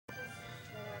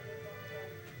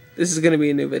this is gonna be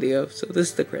a new video, so this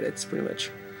is the credits, pretty much.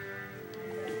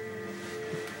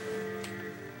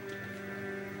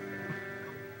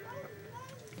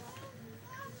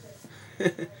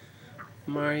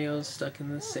 Mario's stuck in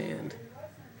the sand.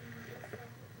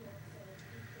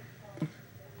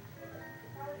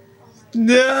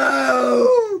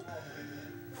 No!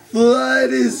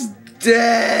 Flood is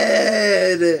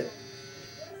dead!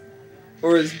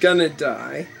 Or is gonna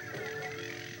die.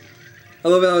 I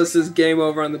love how it says game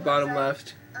over on the bottom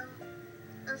left.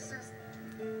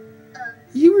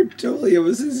 You were totally, you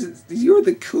were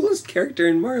the coolest character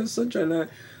in Mario Sunshine that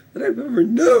I've ever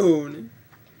known.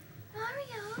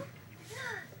 Mario, look.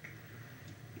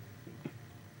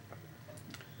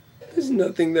 There's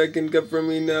nothing that can come from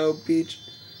me now, Peach.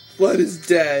 Flood is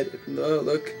dead. Oh,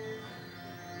 look.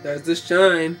 There's the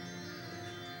shine.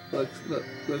 Look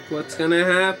what's gonna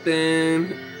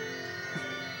happen.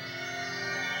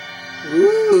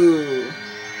 Ooh.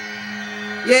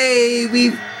 Yay,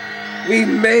 we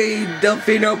made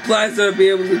Delfino Plaza be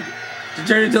able to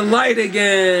turn into light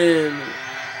again.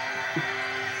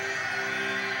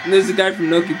 And there's a guy from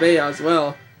Noki Bay as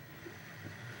well.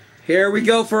 Here we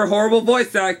go for horrible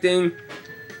voice acting.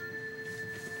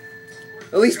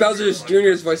 At least Bowser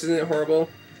Jr.'s voice isn't horrible.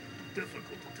 Difficult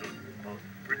to tell you about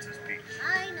Princess Peach.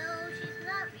 I know, she's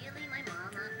not really my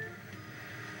mama.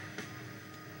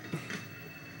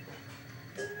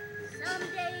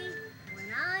 Someday, when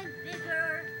I'm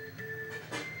bigger,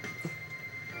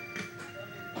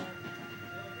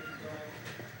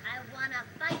 I wanna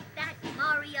fight that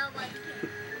Mario again.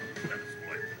 That's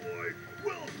right, boy.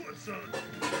 Well put, son.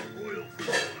 Royal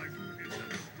Sunshine is as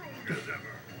strong as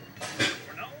ever.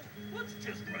 For now, let's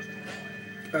just rest a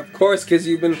while. Of course, because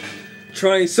you've been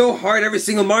trying so hard every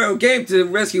single Mario game to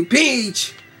rescue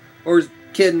Peach! Or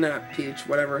kidnap Peach,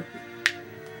 whatever.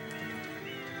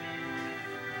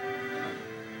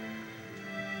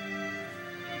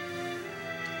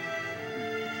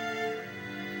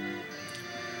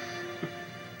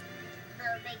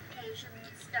 The vacation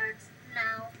starts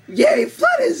now. Yay,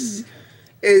 Flood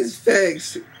is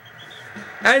fixed.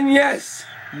 And yes,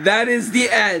 that is the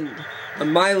end of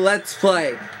my Let's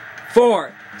Play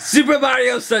for Super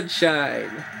Mario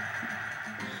Sunshine.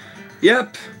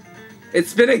 Yep,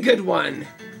 it's been a good one.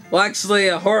 Well, actually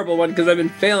a horrible one because I've been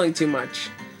failing too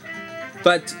much.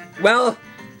 But, well,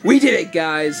 we did it,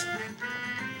 guys.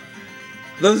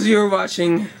 Those of you who are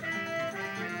watching,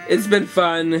 it's been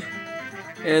fun.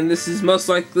 And this is most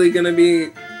likely gonna be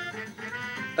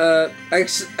I'm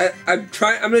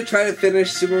gonna try to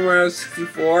finish Super Mario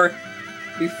 64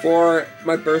 before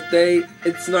my birthday.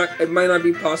 It might not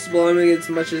be possible. I'm gonna get as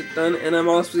much as done, and I'm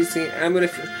also saying I'm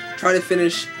gonna try to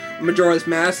finish Majora's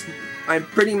Mask. I'm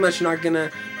pretty much not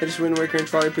gonna finish Wind Waker and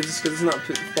Twilight Princess because it's not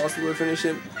possible to finish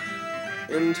it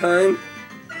in time.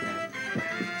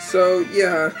 So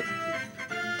yeah,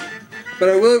 but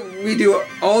I will redo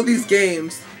all these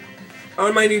games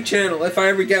on my new channel if I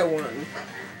ever get one.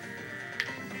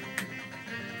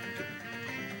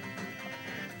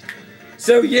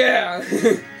 So yeah,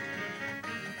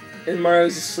 and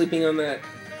Mario's just sleeping on that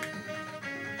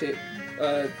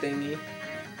thingy.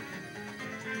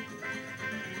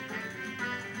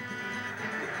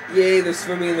 Yay, they're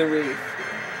swimming in the reef.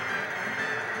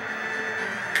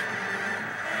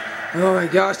 Oh my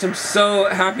gosh, I'm so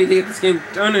happy to get this game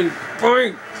done and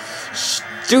fine.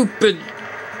 Stupid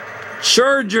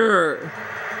charger.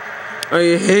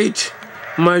 I hate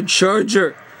my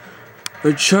charger.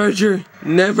 My charger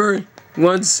never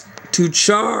wants to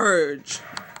charge.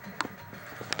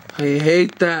 I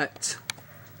hate that.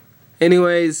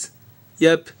 Anyways,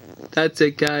 yep, that's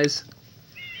it, guys.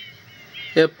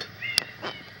 Yep.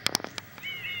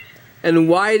 And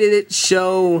why did it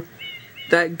show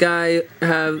that guy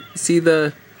see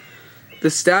the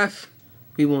staff?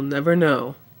 We will never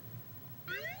know.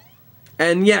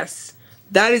 And yes,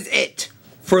 that is it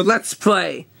for Let's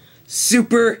Play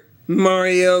Super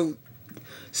Mario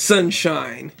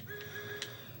Sunshine.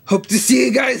 Hope to see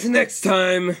you guys next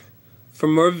time for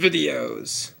more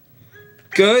videos.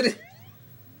 Good.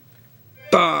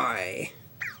 Bye.